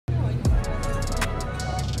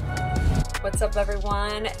What's up,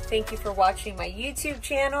 everyone? Thank you for watching my YouTube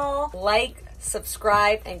channel. Like,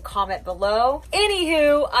 subscribe, and comment below.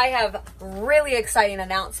 Anywho, I have a really exciting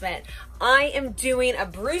announcement. I am doing a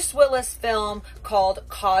Bruce Willis film called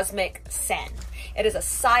Cosmic Sin. It is a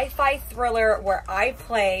sci-fi thriller where I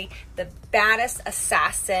play the baddest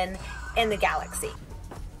assassin in the galaxy.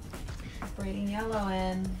 Breathing yellow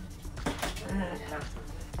in.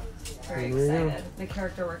 Very excited. The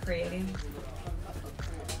character we're creating.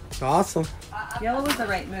 Awesome. Yellow was the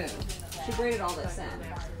right move. She braided all this in.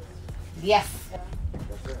 Yes.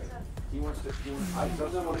 He wants to. I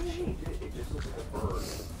don't want to change it. It just looks like a bird.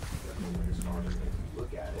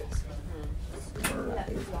 Look at it.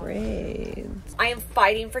 Braids. I am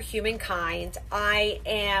fighting for humankind. I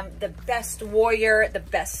am the best warrior, the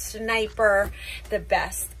best sniper, the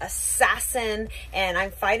best assassin, and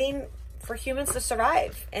I'm fighting for humans to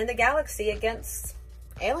survive in the galaxy against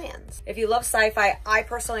aliens. If you love sci-fi, I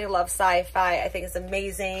personally love sci-fi. I think it's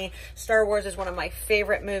amazing. Star Wars is one of my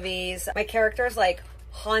favorite movies. My character is like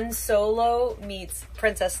Han Solo meets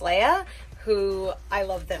Princess Leia, who I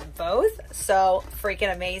love them both. So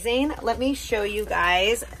freaking amazing. Let me show you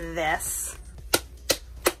guys this.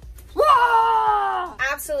 Whoa!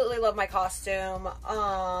 Absolutely love my costume.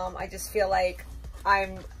 I just feel like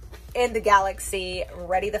I'm in the galaxy,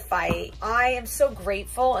 ready to fight. I am so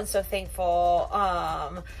grateful and so thankful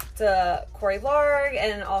to Corey Larg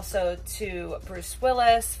and also to Bruce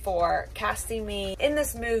Willis for casting me in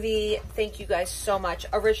this movie. Thank you guys so much.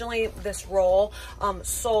 Originally, this role,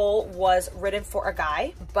 Soul, was written for a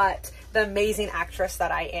guy, but the amazing actress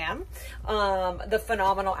that I am, the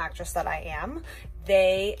phenomenal actress that I am,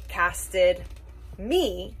 they casted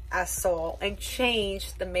me as Soul and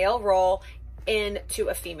changed the male role into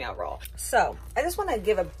a female role. So I just want to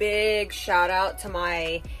give a big shout out to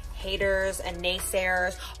my haters and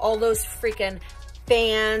naysayers, all those freaking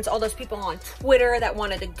fans, all those people on Twitter that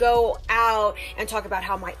wanted to go out and talk about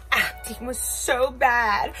how my acting was so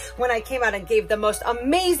bad when I came out and gave the most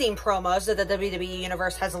amazing promos that the WWE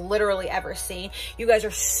universe has literally ever seen. You guys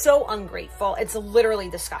are so ungrateful. It's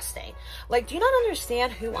literally disgusting. Like, do you not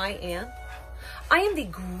understand who I am? I am the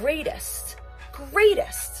greatest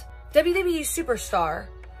WWE superstar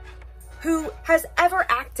who has ever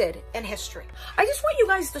acted in history. I just want you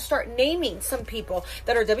guys to start naming some people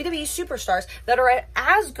that are WWE superstars that are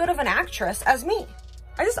as good of an actress as me.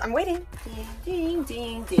 I'm waiting. Ding,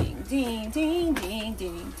 ding, ding, ding, ding, ding,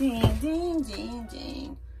 ding, ding, ding, ding,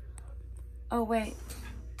 ding. Oh, wait,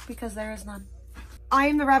 because there is none. I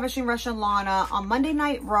am the Ravishing Russian Lana on Monday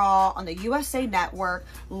Night Raw on the USA Network,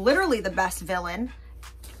 literally the best villain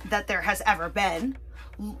that there has ever been.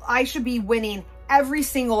 I should be winning every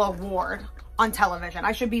single award on television.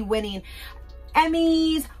 I should be winning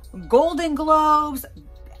Emmys, Golden Globes,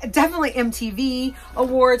 definitely MTV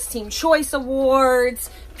Awards, Teen Choice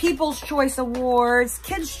Awards, People's Choice Awards,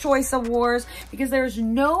 Kids Choice Awards, because there's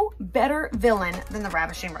no better villain than the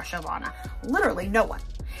Ravishing Russian Lana. Literally no one.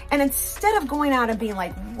 And instead of going out and being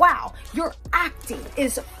like, wow, your acting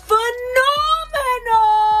is phenomenal,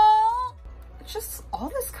 it's just all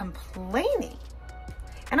this complaining.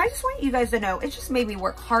 And I just want you guys to know, it just made me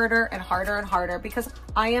work harder and harder and harder because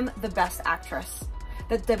I am the best actress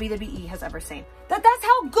that WWE has ever seen. That's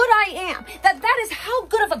how good I am. That is how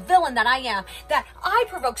good of a villain that I am. That I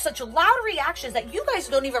provoke such loud reactions that you guys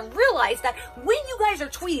don't even realize that when you guys are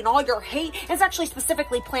tweeting all your hate, it's actually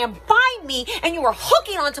specifically planned by me and you are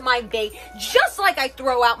hooking onto my bait just like I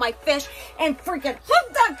throw out my fish and freaking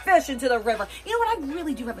hook that fish into the river. You know what? I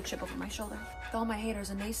really do have a chip over my shoulder with all my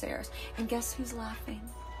haters and naysayers. And guess who's laughing?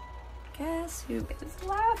 Guess who is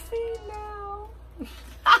laughing now?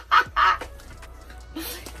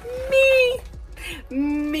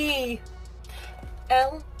 Me.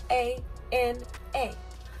 L-A-N-A.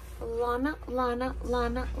 Lana, Lana,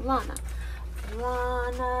 Lana, Lana.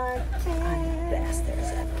 Lana, I'm the best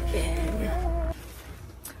there's ever been.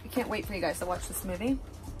 I can't wait for you guys to watch this movie.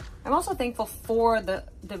 I'm also thankful for the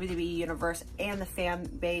WWE universe and the fan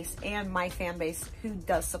base and my fan base who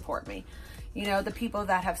does support me. You know, the people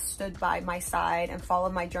that have stood by my side and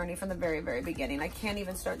followed my journey from the very, very beginning. I can't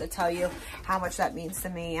even start to tell you how much that means to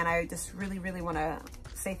me. And I just really, really want to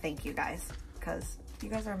say thank you guys because you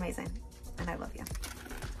guys are amazing and I love you.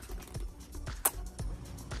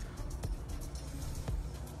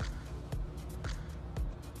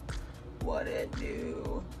 What it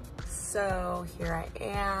do? So here I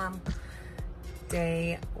am,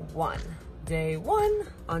 day one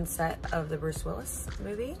on set of the Bruce Willis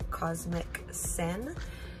movie, Cosmic Sin.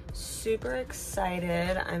 Super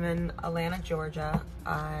excited. I'm in Atlanta, Georgia.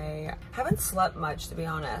 I haven't slept much, to be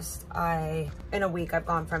honest. In a week, I've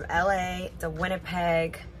gone from LA to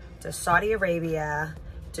Winnipeg to Saudi Arabia,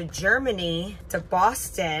 to Germany, to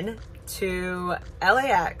Boston, to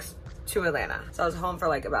LAX, to Atlanta. So I was home for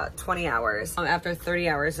like about 20 hours. After 30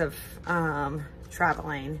 hours of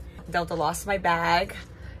traveling, Delta lost my bag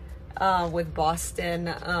with Boston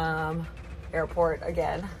airport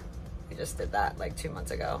again. We just did that like 2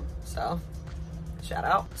 months ago, so shout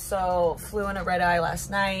out. So flew in a red eye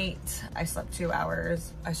last night. I slept 2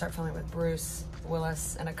 hours. I start filming with Bruce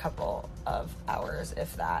Willis in a couple of hours,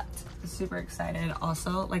 if that. Super excited,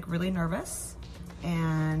 also like really nervous,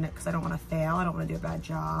 and because I don't want to fail, I don't want to do a bad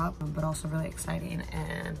job, but also really exciting.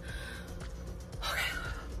 And okay,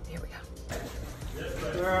 here we go.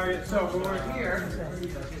 All right, so when we're here,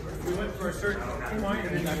 we went for a certain point,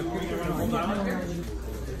 and then you want to hold on here.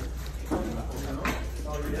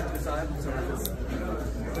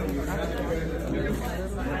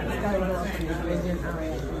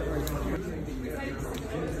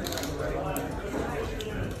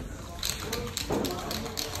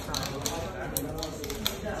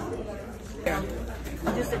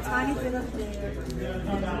 Just a tiny bit up there,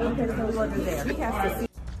 and a little bit of a water there. He has to see.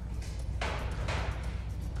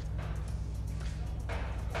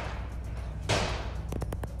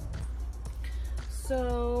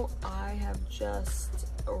 So I have just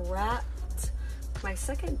wrapped my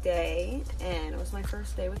second day, and it was my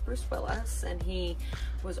first day with Bruce Willis, and he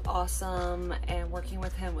was awesome, and working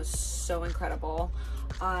with him was so incredible.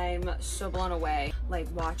 I'm so blown away, like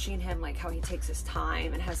watching him, like how he takes his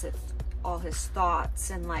time and has all his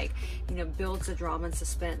thoughts, and like, you know, builds the drama and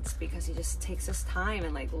suspense because he just takes his time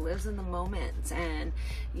and like lives in the moment. And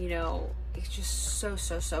you know, it's just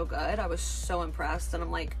so good. I was so impressed, and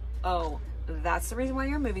I'm like, oh, that's the reason why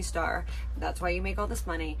you're a movie star. That's why you make all this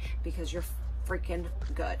money, because you're freaking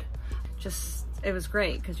good. Just, it was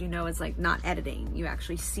great because, you know, it's like not editing. You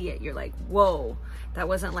actually see it. You're like, whoa, that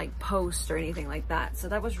wasn't like post or anything like that. So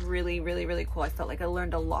that was really cool. I felt like I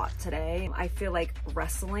learned a lot today. I feel like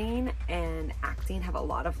wrestling and acting have a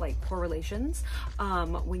lot of like correlations.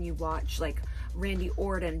 When you watch like Randy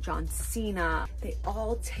Orton, John Cena, they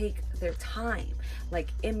all take their time, like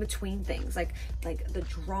in between things, like the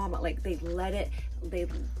drama, like they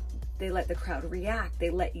let the crowd react. They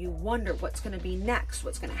let you wonder what's going to be next,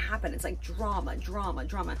 what's going to happen. It's like drama.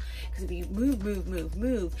 Because if you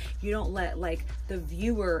move, you don't let like the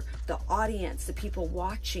viewer, the audience, the people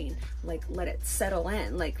watching, like let it settle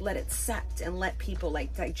in, like let it set, and let people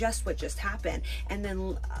like digest what just happened. And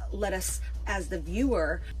then let us, as the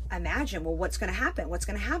viewer, imagine, well, what's going to happen,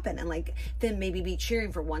 and like then maybe be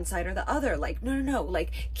cheering for one side or the other, like no,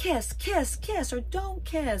 like kiss, or don't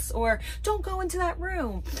kiss, or don't go into that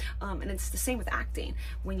room. And it's the same with acting.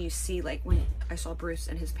 When you see, like when I saw Bruce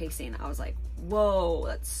and his pacing, I was like, whoa,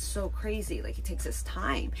 that's so crazy. Like he takes his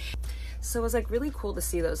time. So it was like really cool to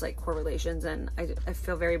see those like correlations, and I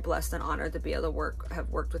feel very blessed and honored to be able to have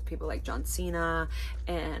worked with people like John Cena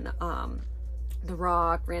and The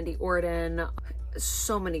Rock, Randy Orton,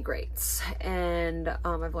 so many greats, and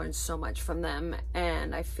I've learned so much from them,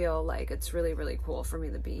 and I feel like it's really cool for me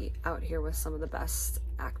to be out here with some of the best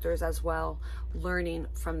actors as well, learning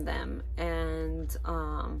from them, and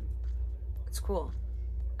it's cool.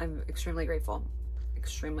 I'm extremely grateful,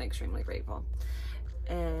 extremely grateful,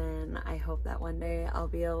 and I hope that one day I'll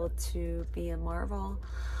be able to be a Marvel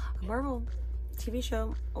TV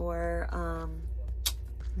show or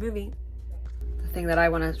movie. The thing that I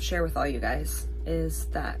want to share with all you guys is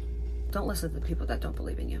that don't listen to the people that don't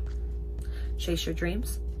believe in you. Chase your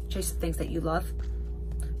dreams, chase the things that you love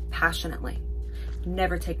passionately.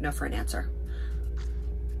 Never take no for an answer.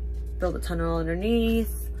 Build a tunnel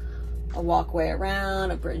underneath, a walkway around,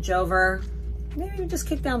 a bridge over, maybe even just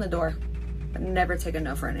kick down the door, but never take a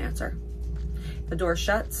no for an answer. If the door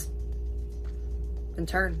shuts, then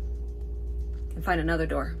turn and find another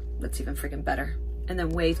door that's even freaking better, and then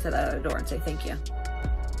wave to that other door and say thank you.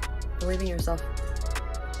 Believe in yourself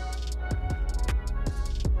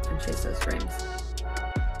and chase those dreams.